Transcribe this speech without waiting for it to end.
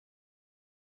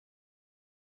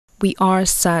We are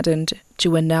saddened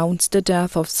to announce the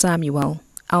death of Samuel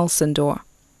Alcindor,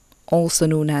 also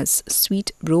known as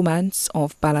Sweet Romance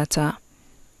of Balata.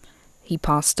 He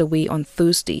passed away on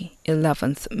Thursday,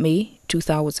 11th May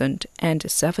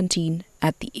 2017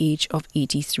 at the age of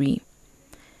 83.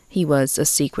 He was a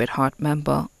Sacred Heart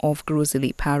member of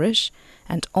Grosley Parish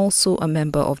and also a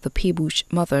member of the Pebush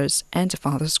Mothers and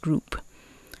Fathers group.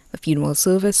 The funeral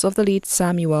service of the late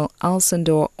Samuel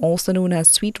Alcindor, also known as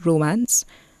Sweet Romance,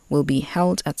 will be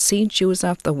held at St.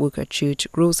 Joseph the Worker Church,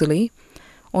 Grosley,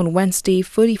 on Wednesday,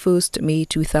 31st May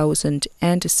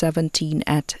 2017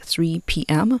 at 3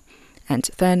 p.m. and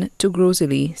then to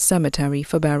Grosley Cemetery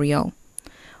for burial.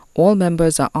 All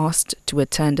members are asked to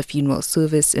attend the funeral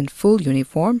service in full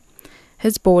uniform.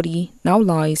 His body now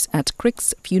lies at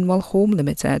Crick's Funeral Home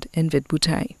Limited in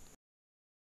Vidbutey.